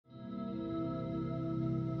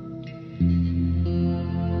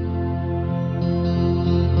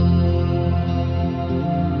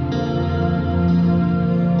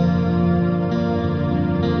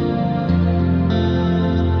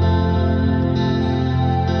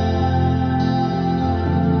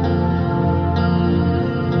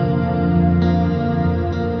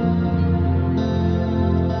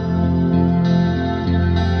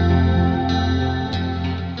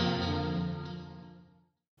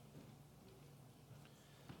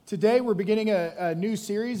Today we're beginning a new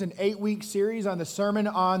series, an 8-week series on the Sermon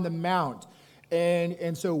on the Mount.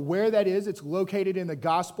 And so where that is, it's located in the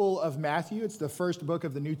Gospel of Matthew. It's the first book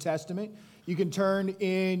of the New Testament. You can turn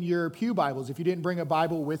in your pew Bibles if you didn't bring a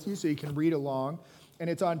Bible with you so you can read along. And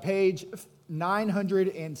it's on page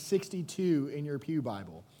 962 in your pew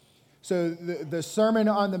Bible. So the Sermon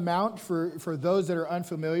on the Mount, for those that are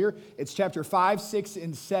unfamiliar, it's chapter 5, 6,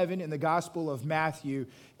 and 7 in the Gospel of Matthew.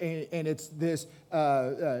 And it's this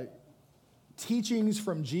teachings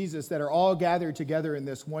from Jesus that are all gathered together in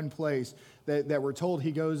this one place that we're told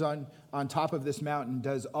he goes on top of this mountain,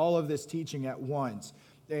 does all of this teaching at once.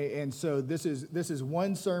 And so this is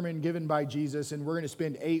one sermon given by Jesus, and we're going to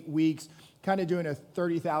spend 8 weeks kind of doing a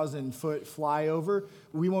 30,000-foot flyover.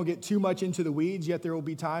 We won't get too much into the weeds, yet there will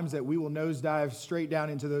be times that we will nosedive straight down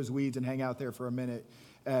into those weeds and hang out there for a minute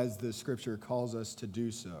as the scripture calls us to do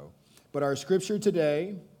so. But our scripture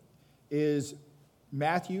today is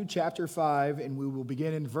Matthew chapter 5, and we will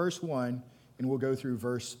begin in verse 1, and we'll go through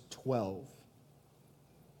verse 12.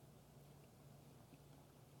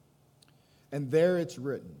 And there it's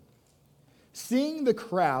written, "Seeing the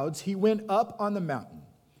crowds, he went up on the mountain.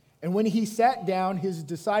 And when he sat down, his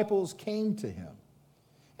disciples came to him.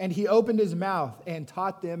 And he opened his mouth and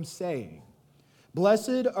taught them, saying,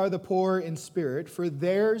 'Blessed are the poor in spirit, for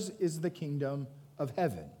theirs is the kingdom of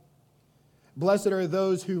heaven. Blessed are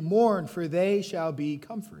those who mourn, for they shall be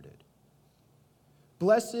comforted.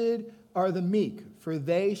 Blessed are the meek, for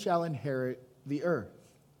they shall inherit the earth.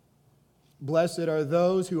 Blessed are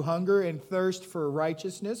those who hunger and thirst for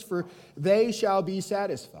righteousness, for they shall be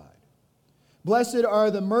satisfied. Blessed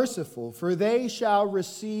are the merciful, for they shall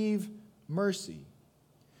receive mercy.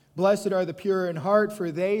 Blessed are the pure in heart,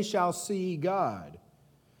 for they shall see God.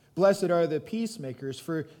 Blessed are the peacemakers,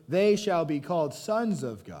 for they shall be called sons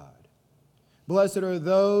of God. Blessed are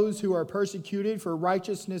those who are persecuted for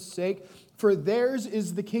righteousness' sake, for theirs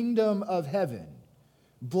is the kingdom of heaven.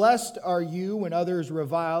 Blessed are you when others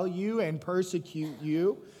revile you and persecute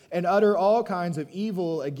you, and utter all kinds of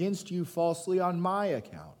evil against you falsely on my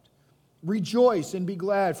account. Rejoice and be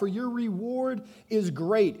glad, for your reward is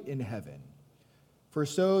great in heaven. For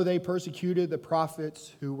so they persecuted the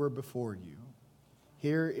prophets who were before you.'"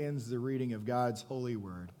 Here ends the reading of God's holy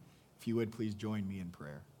word. If you would, please join me in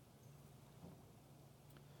prayer.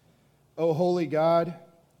 O holy God,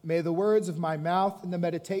 may the words of my mouth and the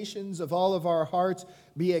meditations of all of our hearts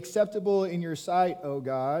be acceptable in your sight, O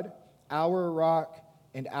God, our rock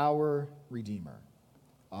and our Redeemer.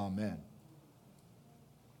 Amen.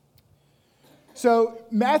 So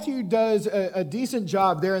Matthew does a decent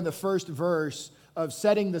job there in the first verse of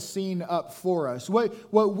setting the scene up for us.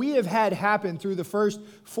 What we have had happen through the first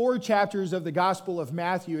 4 chapters of the Gospel of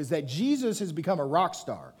Matthew is that Jesus has become a rock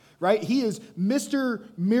star, right? He is Mr.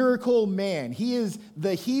 Miracle Man. He is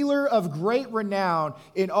the healer of great renown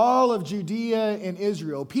in all of Judea and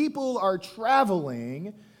Israel. People are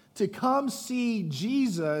traveling to come see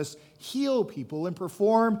Jesus heal people and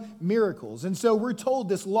perform miracles. And so we're told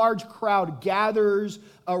this large crowd gathers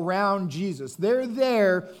around Jesus. They're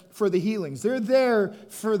there for the healings. They're there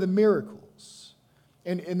for the miracles.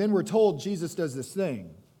 And then we're told Jesus does this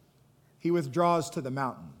thing. He withdraws to the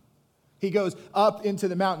mountain. He goes up into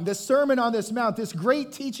the mountain. This sermon on this mount, this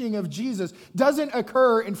great teaching of Jesus, doesn't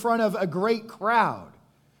occur in front of a great crowd.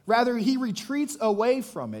 Rather, he retreats away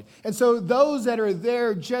from it. And so those that are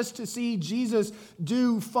there just to see Jesus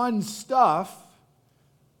do fun stuff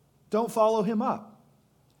don't follow him up.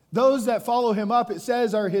 Those that follow him up, it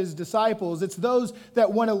says, are his disciples. It's those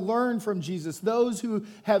that want to learn from Jesus. Those who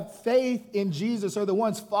have faith in Jesus are the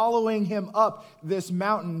ones following him up this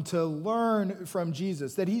mountain to learn from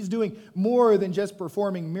Jesus, that he's doing more than just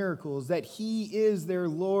performing miracles, that he is their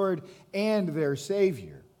Lord and their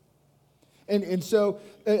Savior. And so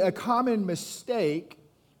a common mistake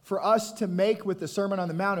for us to make with the Sermon on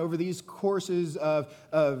the Mount over these courses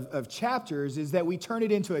of chapters is that we turn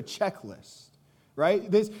it into a checklist,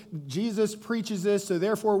 right? Jesus preaches this, so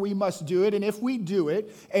therefore we must do it. And if we do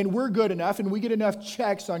it and we're good enough and we get enough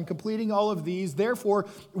checks on completing all of these, therefore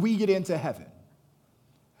we get into heaven.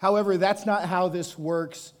 However, that's not how this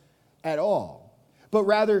works at all. But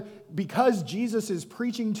rather, because Jesus is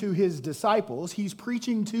preaching to his disciples, he's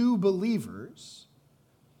preaching to believers,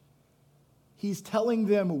 he's telling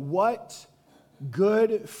them what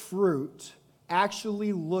good fruit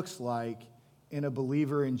actually looks like in a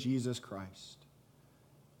believer in Jesus Christ.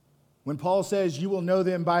 When Paul says, "You will know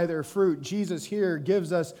them by their fruit," Jesus here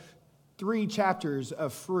gives us 3 chapters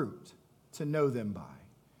of fruit to know them by.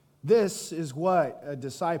 This is what a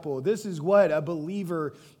disciple, this is what a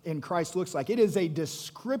believer in Christ looks like. It is a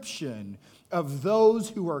description of those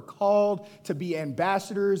who are called to be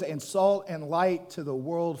ambassadors and salt and light to the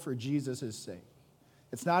world for Jesus' sake.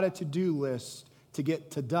 It's not a to-do list to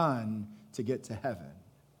get to done to get to heaven.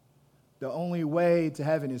 The only way to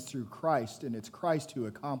heaven is through Christ, and it's Christ who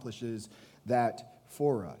accomplishes that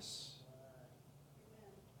for us.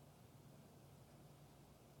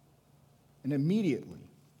 And immediately,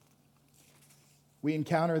 we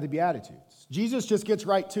encounter the Beatitudes. Jesus just gets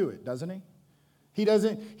right to it, doesn't he? He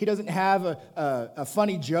doesn't have a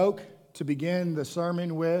funny joke to begin the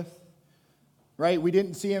sermon with, right? We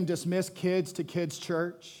didn't see him dismiss kids to kids'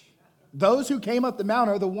 church. Those who came up the mount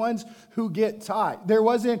are the ones who get taught. There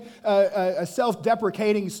wasn't a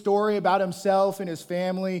self-deprecating story about himself and his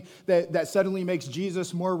family that suddenly makes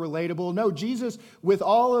Jesus more relatable. No, Jesus, with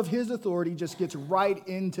all of his authority, just gets right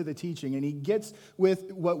into the teaching, and he gets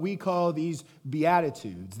with what we call these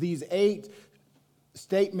Beatitudes, these 8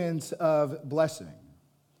 statements of blessing.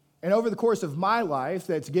 And over the course of my life,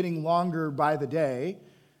 that's getting longer by the day,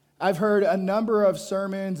 I've heard a number of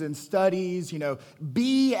sermons and studies,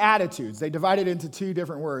 Beatitudes. They divide it into 2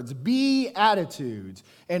 different words, Beatitudes,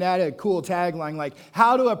 and add a cool tagline like,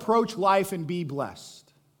 how to approach life and be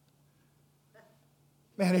blessed.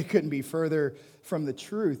 Man, it couldn't be further from the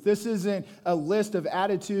truth. This isn't a list of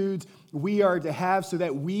attitudes we are to have so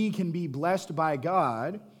that we can be blessed by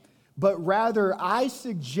God, but rather I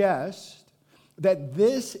suggest that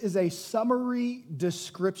this is a summary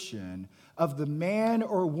description of the man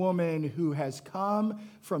or woman who has come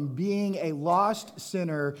from being a lost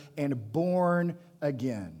sinner and born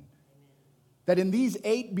again. That in these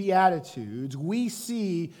 8 Beatitudes, we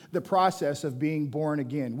see the process of being born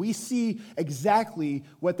again. We see exactly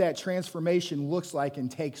what that transformation looks like and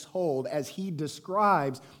takes hold as he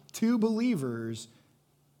describes to believers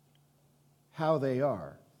how they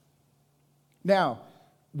are. Now,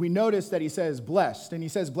 we notice that he says blessed, and he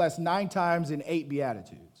says blessed 9 times in 8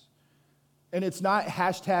 Beatitudes. And it's not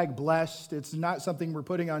hashtag blessed. It's not something we're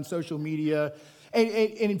putting on social media. And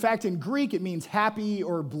in fact, in Greek, it means happy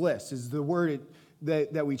or bliss is the word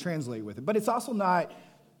that we translate with it. But it's also not,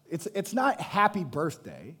 it's not happy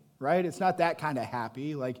birthday, right? It's not that kind of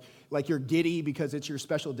happy, like you're giddy because it's your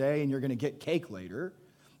special day and you're going to get cake later.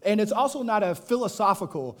 And it's also not a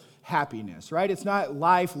philosophical happiness, right? It's not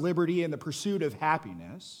life, liberty, and the pursuit of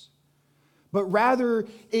happiness. But rather,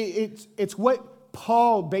 it's what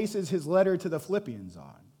Paul bases his letter to the Philippians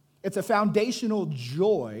on. It's a foundational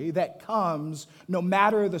joy that comes no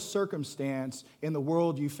matter the circumstance in the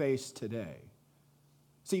world you face today.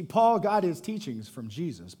 See, Paul got his teachings from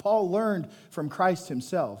Jesus. Paul learned from Christ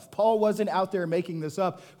himself. Paul wasn't out there making this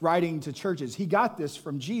up, writing to churches. He got this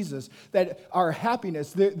from Jesus, that our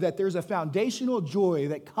happiness, that there's a foundational joy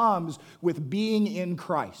that comes with being in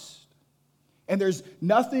Christ. And there's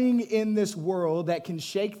nothing in this world that can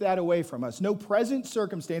shake that away from us. No present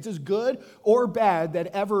circumstances, good or bad, that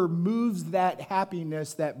ever moves that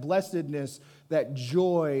happiness, that blessedness, that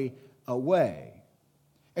joy away.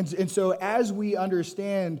 And so as we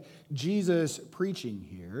understand Jesus preaching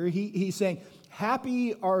here, he's saying,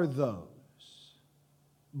 happy are those.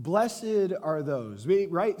 Blessed are those,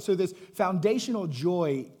 right? So this foundational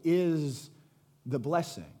joy is the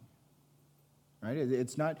blessing. Right?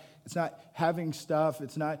 It's not having stuff.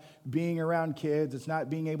 It's not being around kids. It's not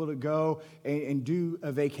being able to go and do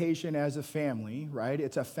a vacation as a family, right?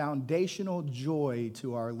 It's a foundational joy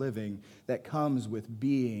to our living that comes with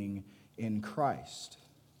being in Christ.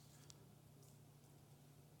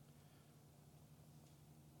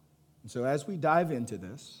 And so as we dive into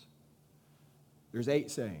this, there's 8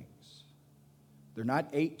 sayings. They're not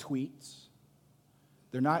 8 tweets.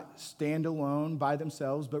 They're not standalone by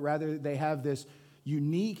themselves, but rather they have this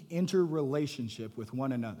unique interrelationship with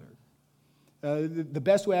one another. The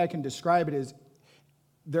best way I can describe it is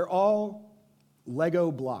they're all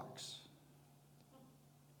Lego blocks.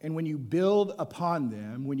 And when you build upon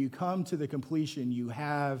them, when you come to the completion, you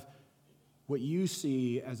have what you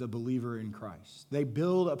see as a believer in Christ. They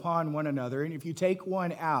build upon one another, and if you take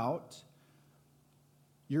one out,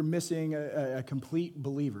 you're missing a complete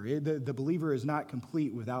believer. The believer is not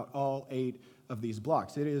complete without all 8 of these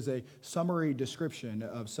blocks. It is a summary description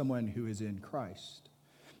of someone who is in Christ.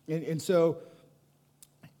 And so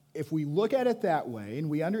if we look at it that way and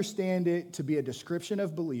we understand it to be a description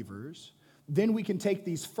of believers, then we can take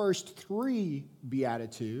these first 3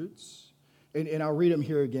 Beatitudes, and I'll read them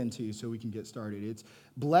here again to you so we can get started. It's,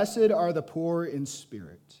 blessed are the poor in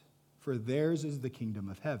spirit, for theirs is the kingdom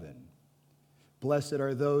of heaven. Blessed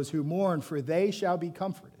are those who mourn, for they shall be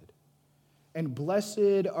comforted. And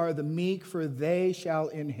blessed are the meek, for they shall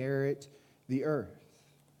inherit the earth.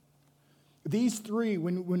 These three,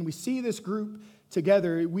 when we see this group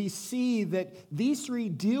together, we see that these three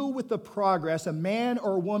deal with the progress a man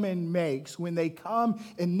or woman makes when they come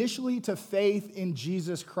initially to faith in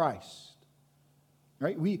Jesus Christ.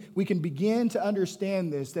 Right? We can begin to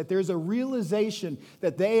understand this, that there's a realization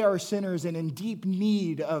that they are sinners and in deep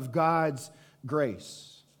need of God's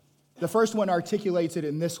grace. The first one articulates it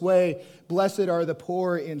in this way: blessed are the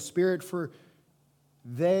poor in spirit, for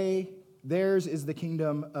theirs is the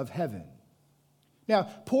kingdom of heaven. Now,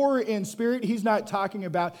 poor in spirit, he's not talking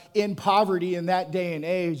about in poverty in that day and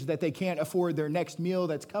age that they can't afford their next meal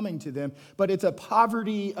that's coming to them, but it's a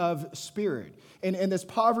poverty of spirit. And this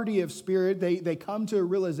poverty of spirit, they come to a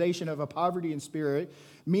realization of a poverty in spirit,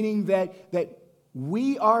 meaning that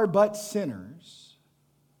we are but sinners,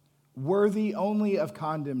 worthy only of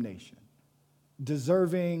condemnation,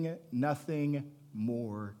 deserving nothing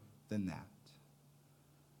more than that.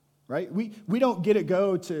 Right? We don't get to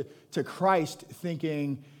go to Christ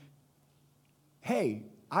thinking, hey,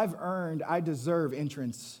 I deserve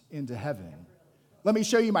entrance into heaven. Let me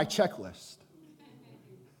show you my checklist.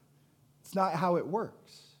 It's not how it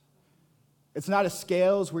works. It's not a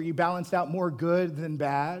scales where you balance out more good than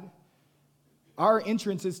bad. Our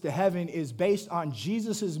entrances to heaven is based on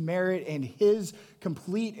Jesus' merit and his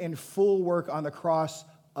complete and full work on the cross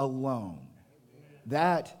alone.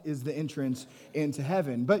 That is the entrance into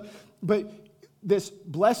heaven. But this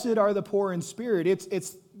blessed are the poor in spirit,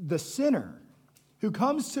 it's the sinner who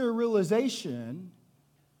comes to a realization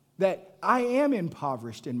that I am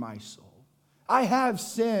impoverished in my soul. I have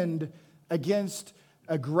sinned against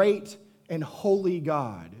a great and holy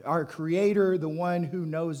God, our Creator, the one who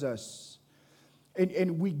knows us.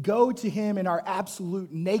 And we go to him in our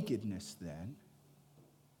absolute nakedness then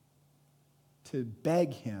to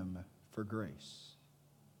beg him for grace.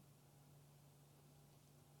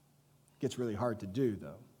 Gets really hard to do,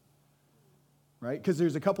 though, right? Because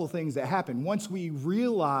there's a couple of things that happen. Once we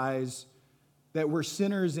realize that we're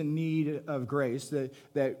sinners in need of grace, that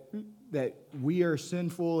we are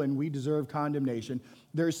sinful and we deserve condemnation,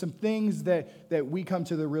 there's some things that we come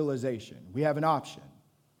to the realization. We have an option.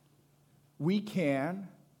 We can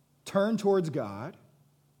turn towards God,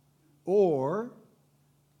 or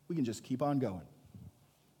we can just keep on going.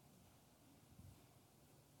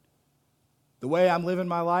 The way I'm living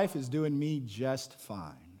my life is doing me just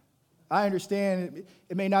fine. I understand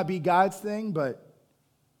it may not be God's thing, but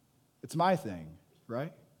it's my thing,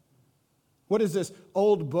 right? What is this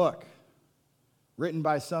old book written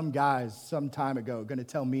by some guys some time ago going to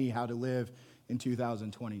tell me how to live in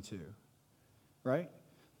 2022, right?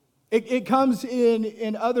 It comes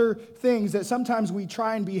in other things that sometimes we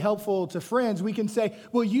try and be helpful to friends. We can say,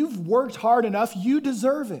 well, you've worked hard enough, you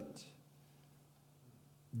deserve it.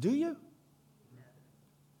 Do you?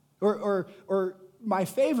 Or my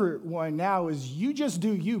favorite one now is, you just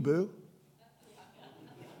do you, boo.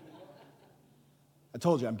 I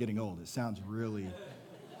told you I'm getting old. It sounds really...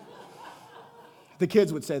 The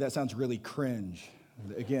kids would say that sounds really cringe,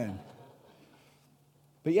 again.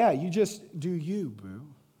 But yeah, you just do you, boo.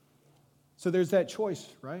 So there's that choice,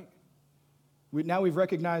 right? Now we've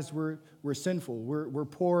recognized we're sinful. We're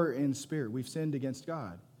poor in spirit. We've sinned against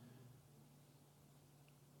God.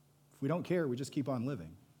 If we don't care, we just keep on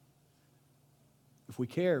living. If we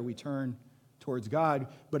care, we turn towards God,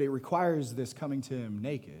 but it requires this coming to him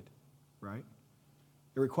naked, right?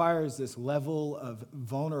 It requires this level of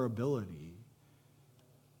vulnerability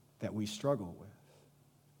that we struggle with.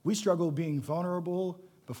 We struggle being vulnerable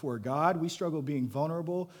before God. We struggle being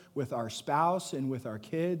vulnerable with our spouse and with our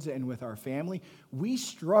kids and with our family. We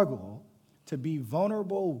struggle to be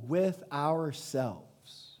vulnerable with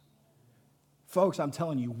ourselves. Folks, I'm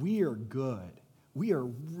telling you, we are good. We are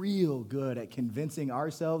real good at convincing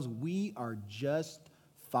ourselves we are just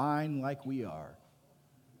fine like we are.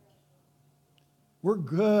 We're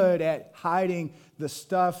good at hiding the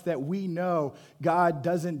stuff that we know God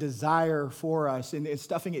doesn't desire for us and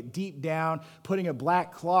stuffing it deep down, putting a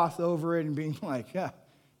black cloth over it and being like, yeah,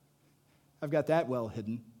 I've got that well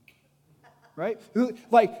hidden, right?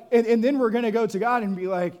 Like, and then we're going to go to God and be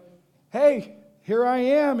like, hey, here I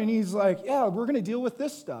am. And he's like, yeah, we're going to deal with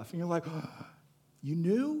this stuff. And you're like, oh, you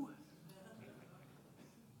knew?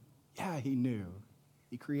 Yeah, he knew.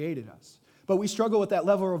 He created us. But we struggle with that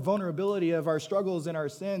level of vulnerability of our struggles and our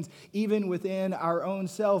sins, even within our own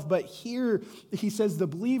self. But here, he says the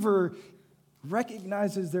believer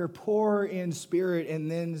recognizes they're poor in spirit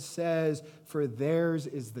and then says, for theirs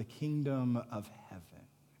is the kingdom of heaven.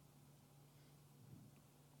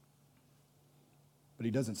 But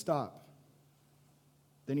he doesn't stop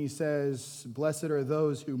Then he says, blessed are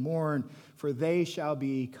those who mourn, for they shall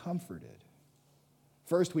be comforted.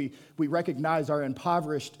 First, we recognize our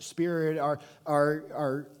impoverished spirit,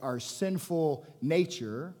 our sinful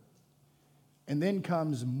nature, and then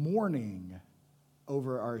comes mourning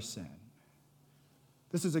over our sin.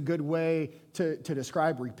 This is a good way to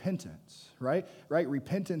describe repentance, right?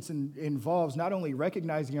 Repentance involves not only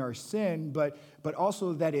recognizing our sin, but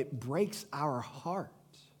also that it breaks our heart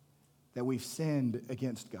that we've sinned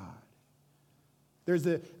against God. There's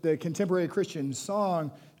the contemporary Christian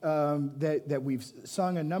song that we've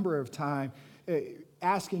sung a number of times,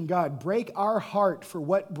 asking God, break our heart for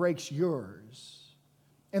what breaks yours.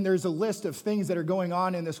 And there's a list of things that are going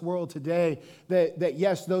on in this world today that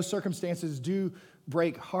yes, those circumstances do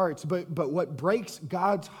break hearts, but what breaks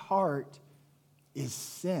God's heart is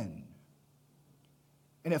sin.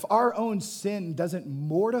 And if our own sin doesn't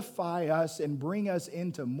mortify us and bring us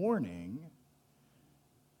into mourning,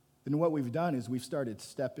 then what we've done is we've started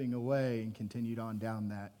stepping away and continued on down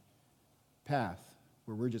that path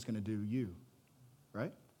where we're just going to do you,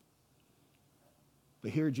 right?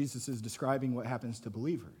 But here Jesus is describing what happens to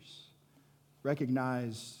believers.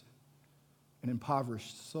 Recognize an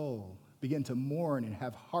impoverished soul, begin to mourn and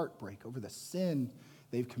have heartbreak over the sin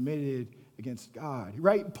they've committed against God,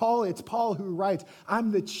 right? It's Paul who writes, I'm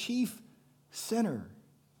the chief sinner.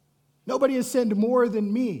 Nobody has sinned more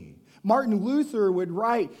than me. Martin Luther would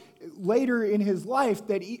write later in his life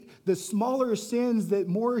that the smaller sins that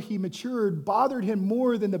more he matured bothered him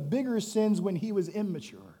more than the bigger sins when he was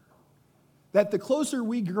immature. That the closer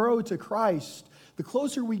we grow to Christ, the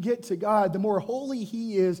closer we get to God, the more holy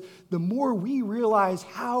he is, the more we realize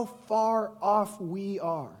how far off we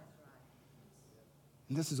are.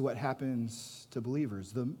 And this is what happens to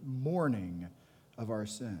believers, the mourning of our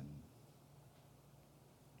sin.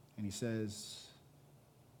 And he says,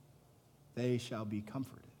 they shall be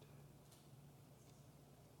comforted.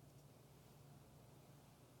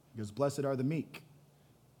 He goes, blessed are the meek,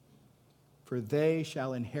 for they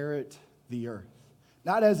shall inherit the earth.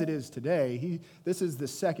 Not as it is today. This is the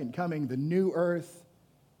second coming, the new earth,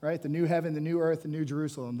 right? The new heaven, the new earth, the new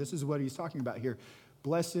Jerusalem. This is what he's talking about here.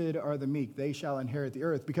 Blessed are the meek, they shall inherit the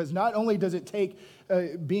earth. Because not only does it take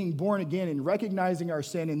being born again and recognizing our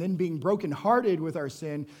sin and then being brokenhearted with our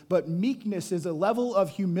sin, but meekness is a level of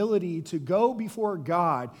humility to go before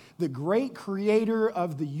God, the great creator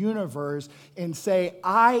of the universe, and say,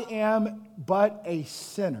 I am but a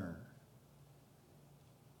sinner.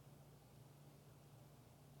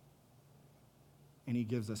 And he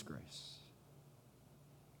gives us grace.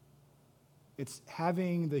 It's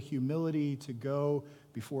having the humility to go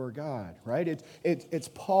before God, right? It's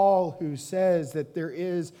Paul who says that there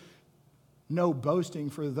is no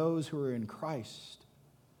boasting for those who are in Christ.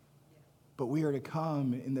 But we are to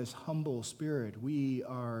come in this humble spirit. We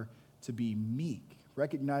are to be meek,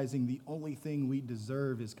 recognizing the only thing we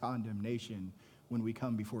deserve is condemnation when we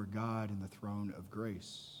come before God in the throne of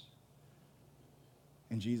grace.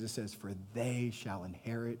 And Jesus says, for they shall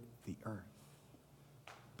inherit the earth.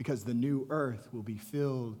 Because the new earth will be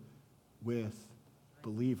filled with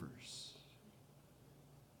believers,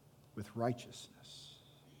 with righteousness.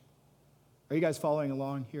 Are you guys following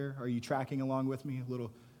along here? Are you tracking along with me? A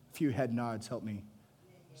few head nods help me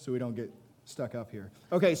so we don't get stuck up here.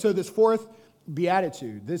 Okay, so this fourth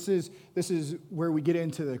beatitude, this is where we get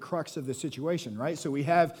into the crux of the situation, right? So we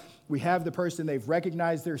have the person, they've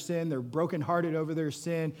recognized their sin, they're brokenhearted over their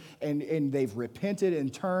sin, and they've repented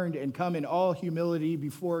and turned and come in all humility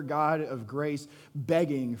before God of grace,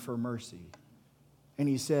 begging for mercy. And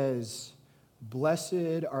he says,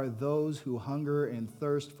 blessed are those who hunger and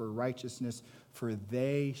thirst for righteousness, for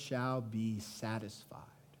they shall be satisfied,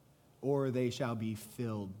 or they shall be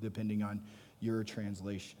filled, depending on your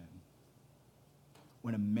translation.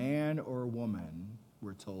 When a man or a woman,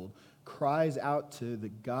 we're told, cries out to the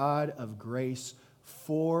God of grace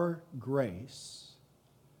for grace,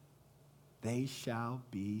 they shall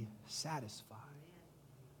be satisfied.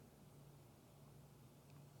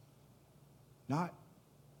 Not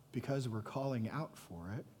because we're calling out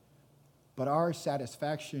for it, but our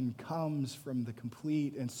satisfaction comes from the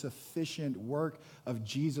complete and sufficient work of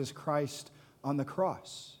Jesus Christ on the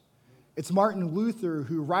cross. It's Martin Luther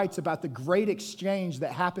who writes about the great exchange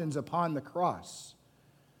that happens upon the cross.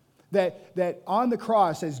 That on the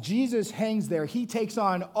cross, as Jesus hangs there, he takes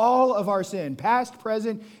on all of our sin, past,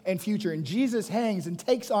 present, and future. And Jesus hangs and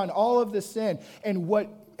takes on all of the sin. And what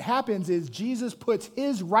happens is Jesus puts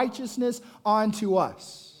his righteousness onto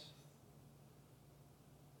us.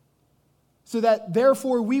 so that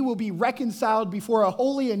therefore we will be reconciled before a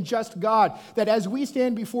holy and just God, that as we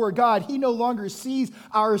stand before God, he no longer sees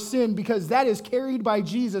our sin because that is carried by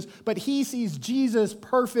Jesus, but he sees Jesus'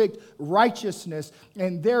 perfect righteousness,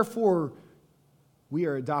 and therefore we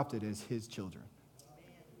are adopted as his children.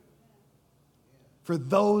 For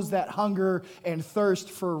those that hunger and thirst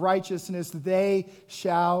for righteousness, they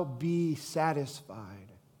shall be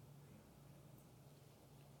satisfied.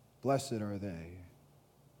 Blessed are they.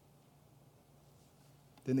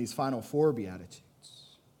 Then these final four Beatitudes.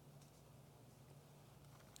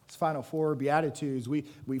 These final four Beatitudes,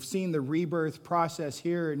 we've seen the rebirth process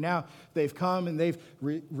here, and now they've come and they've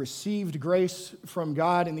received grace from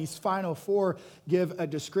God, and these final four give a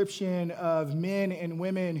description of men and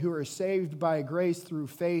women who are saved by grace through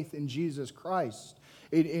faith in Jesus Christ,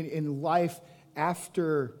 in life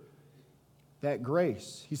after that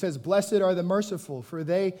grace. He says, "Blessed are the merciful, for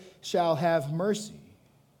they shall have mercy."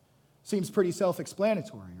 Seems pretty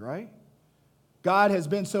self-explanatory, right? God has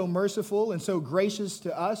been so merciful and so gracious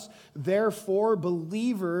to us. Therefore,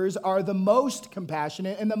 believers are the most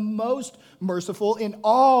compassionate and the most merciful in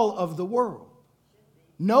all of the world.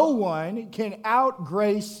 No one can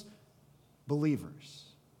outgrace believers.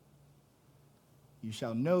 You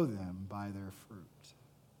shall know them by their fruit.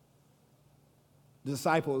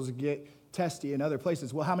 Disciples get testy in other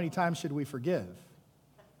places. Well, how many times should we forgive?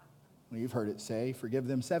 Well, you've heard it say, forgive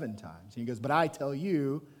them 7 times. And he goes, but I tell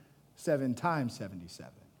you, 7 times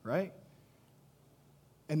 77, right?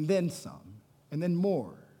 And then some, and then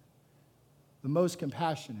more. The most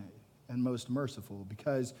compassionate and most merciful,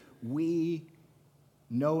 because we,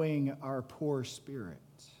 knowing our poor spirit,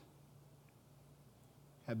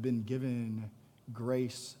 have been given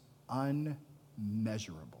grace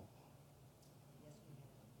unmeasurable.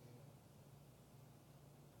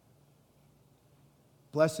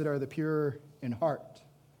 Blessed are the pure in heart,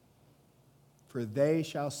 for they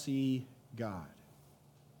shall see God.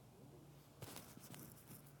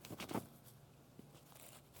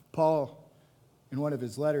 Paul, in one of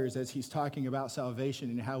his letters, as he's talking about salvation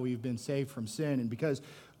and how we've been saved from sin, and because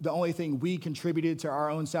the only thing we contributed to our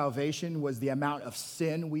own salvation was the amount of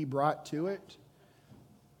sin we brought to it,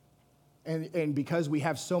 and because we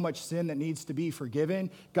have so much sin that needs to be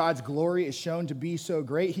forgiven, God's glory is shown to be so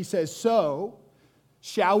great. He says, so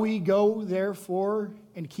shall we go, therefore,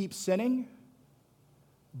 and keep sinning?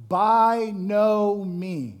 By no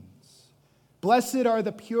means. Blessed are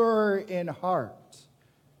the pure in heart,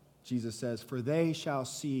 Jesus says, for they shall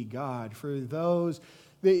see God. For those,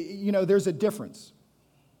 there's a difference.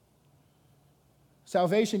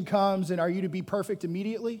 Salvation comes, and are you to be perfect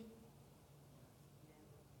immediately?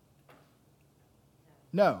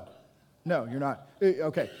 No, you're not.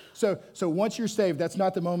 Okay, so once you're saved, that's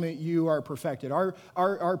not the moment you are perfected.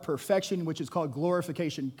 Our perfection, which is called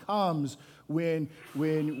glorification, comes when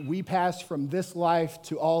we pass from this life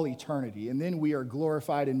to all eternity, and then we are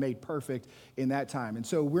glorified and made perfect in that time. And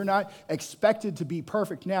so we're not expected to be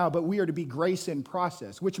perfect now, but we are to be grace in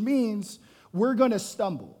process, which means we're going to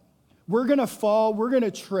stumble, we're going to fall, we're going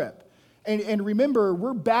to trip. And remember,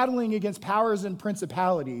 we're battling against powers and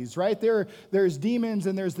principalities, right? There's demons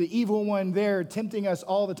and there's the evil one there tempting us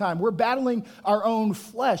all the time. We're battling our own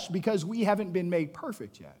flesh because we haven't been made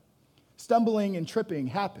perfect yet. Stumbling and tripping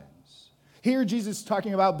happens. Here, Jesus is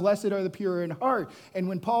talking about blessed are the pure in heart. And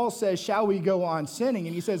when Paul says, shall we go on sinning?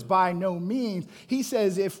 And he says, by no means. He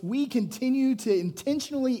says, if we continue to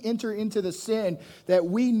intentionally enter into the sin that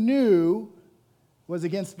we knew was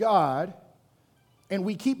against God, and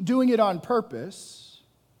we keep doing it on purpose,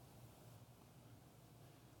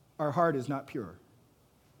 our heart is not pure.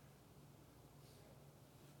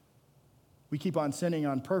 We keep on sinning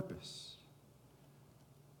on purpose.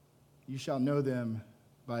 You shall know them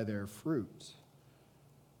by their fruit.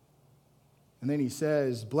 And then he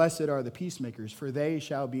says, blessed are the peacemakers, for they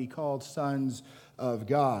shall be called sons of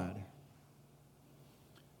God.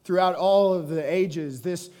 Throughout all of the ages,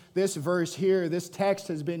 this verse here, this text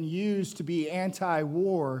has been used to be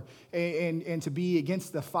anti-war and to be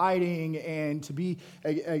against the fighting and to be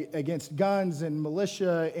against guns and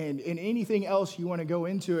militia and anything else you want to go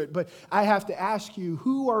into it. But I have to ask you,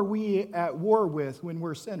 who are we at war with when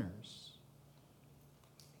we're sinners?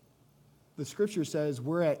 The scripture says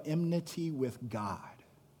we're at enmity with God.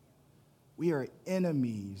 We are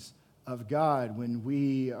enemies of God when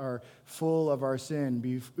we are full of our sin,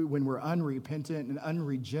 when we're unrepentant and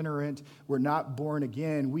unregenerate, we're not born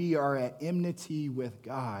again, we are at enmity with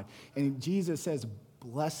God. And Jesus says,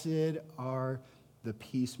 blessed are the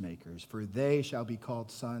peacemakers, for they shall be called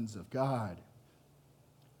sons of God.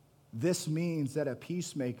 This means that a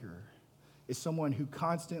peacemaker is someone who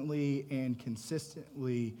constantly and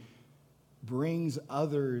consistently brings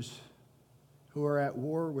others who are at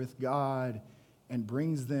war with God and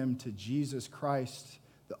brings them to Jesus Christ,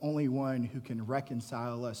 the only one who can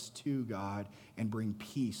reconcile us to God and bring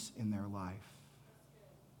peace in their life.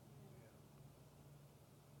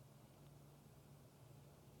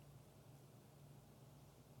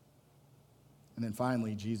 And then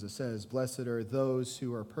finally, Jesus says, "Blessed are those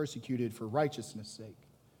who are persecuted for righteousness' sake."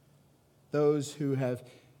 Those who have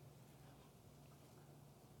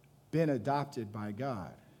been adopted by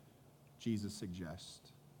God, Jesus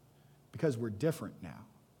suggests, because we're different now.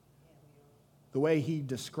 The way he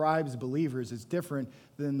describes believers is different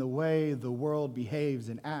than the way the world behaves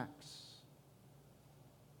and acts.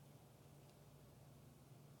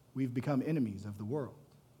 We've become enemies of the world.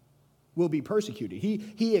 We'll be persecuted.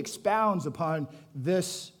 He expounds upon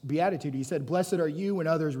this beatitude. He said, "Blessed are you when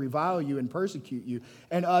others revile you and persecute you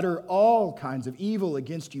and utter all kinds of evil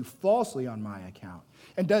against you falsely on my account."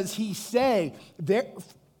 And does he say,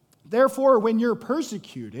 therefore, when you're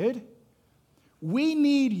persecuted, we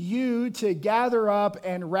need you to gather up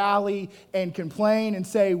and rally and complain and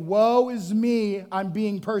say, "Woe is me, I'm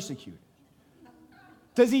being persecuted"?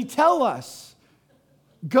 Does he tell us,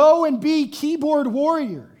 go and be keyboard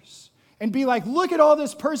warriors and be like, "Look at all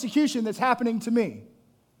this persecution that's happening to me.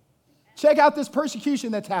 Check out this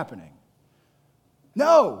persecution that's happening"?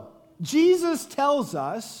 No. Jesus tells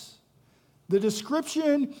us the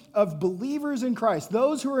description of believers in Christ,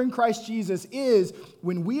 those who are in Christ Jesus, is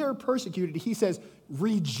when we are persecuted, he says,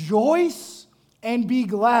 rejoice and be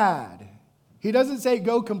glad. He doesn't say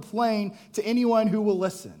go complain to anyone who will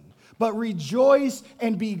listen, but rejoice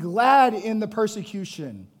and be glad in the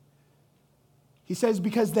persecution. He says,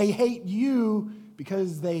 because they hate you,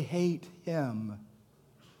 because they hate him.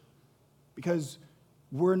 Because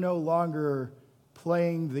we're no longer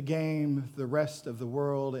playing the game the rest of the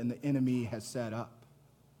world and the enemy has set up.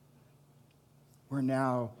 We're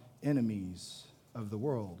now enemies of the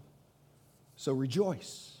world. So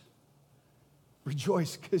rejoice.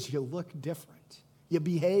 Rejoice because you look different. You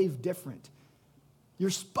behave different. You're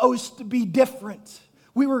supposed to be different.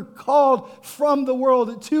 We were called from the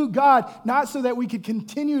world to God, not so that we could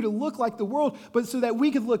continue to look like the world, but so that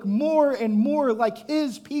we could look more and more like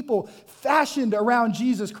his people, fashioned around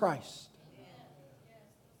Jesus Christ.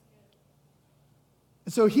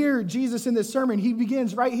 And so here, Jesus in this sermon, he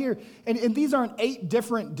begins right here. And these aren't 8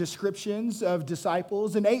 different descriptions of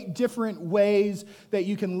disciples and 8 different ways that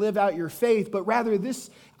you can live out your faith, but rather this,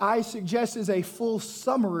 I suggest, is a full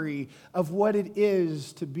summary of what it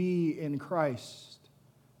is to be in Christ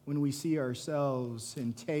when we see ourselves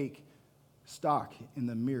and take stock in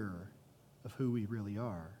the mirror of who we really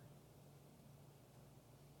are.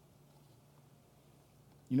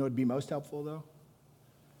 You know what would be most helpful, though?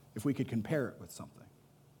 If we could compare it with something.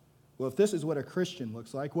 Well, if this is what a Christian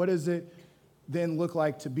looks like, what does it then look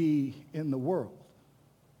like to be in the world?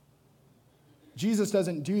 Jesus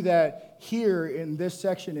doesn't do that here in this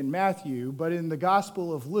section in Matthew, but in the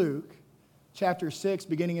Gospel of Luke, chapter 6,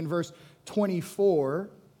 beginning in verse 24,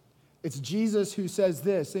 it's Jesus who says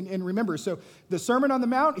this. And remember, so the Sermon on the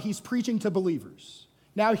Mount, he's preaching to believers.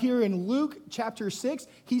 Now here in Luke chapter 6,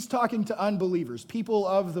 he's talking to unbelievers, people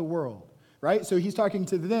of the world. Right? So he's talking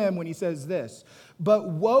to them when he says this. "But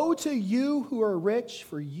woe to you who are rich,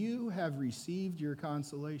 for you have received your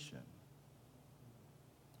consolation.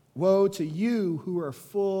 Woe to you who are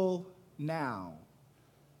full now,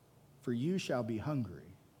 for you shall be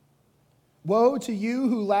hungry. Woe to you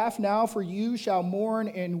who laugh now, for you shall mourn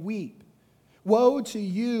and weep. Woe to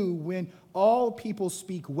you when all people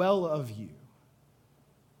speak well of you,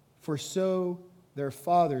 for so their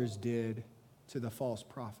fathers did to the false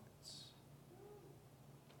prophets."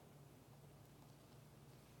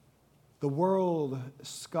 The world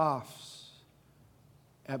scoffs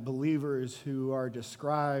at believers who are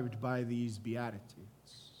described by these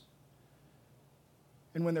Beatitudes.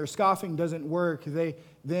 And when their scoffing doesn't work, they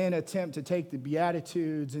then attempt to take the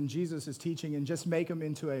Beatitudes and Jesus' teaching and just make them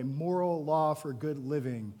into a moral law for good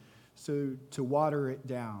living, so to water it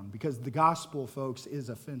down. Because the gospel, folks, is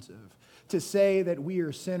offensive. To say that we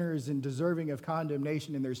are sinners and deserving of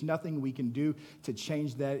condemnation and there's nothing we can do to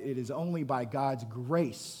change that, it is only by God's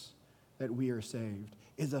grace that we are saved,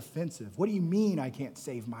 is offensive. What do you mean I can't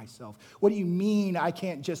save myself? What do you mean I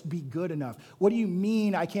can't just be good enough? What do you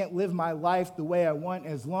mean I can't live my life the way I want?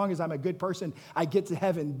 As long as I'm a good person, I get to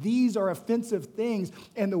heaven. These are offensive things,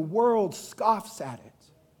 and the world scoffs at it.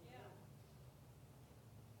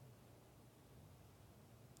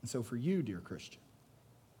 And so for you, dear Christian,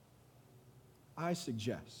 I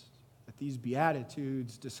suggest that these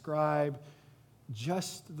Beatitudes describe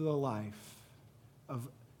just the life of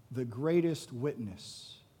the greatest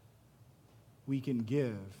witness we can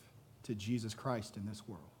give to Jesus Christ in this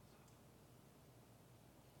world?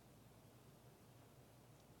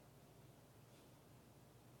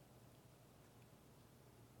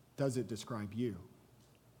 Does it describe you?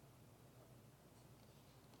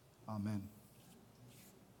 Amen.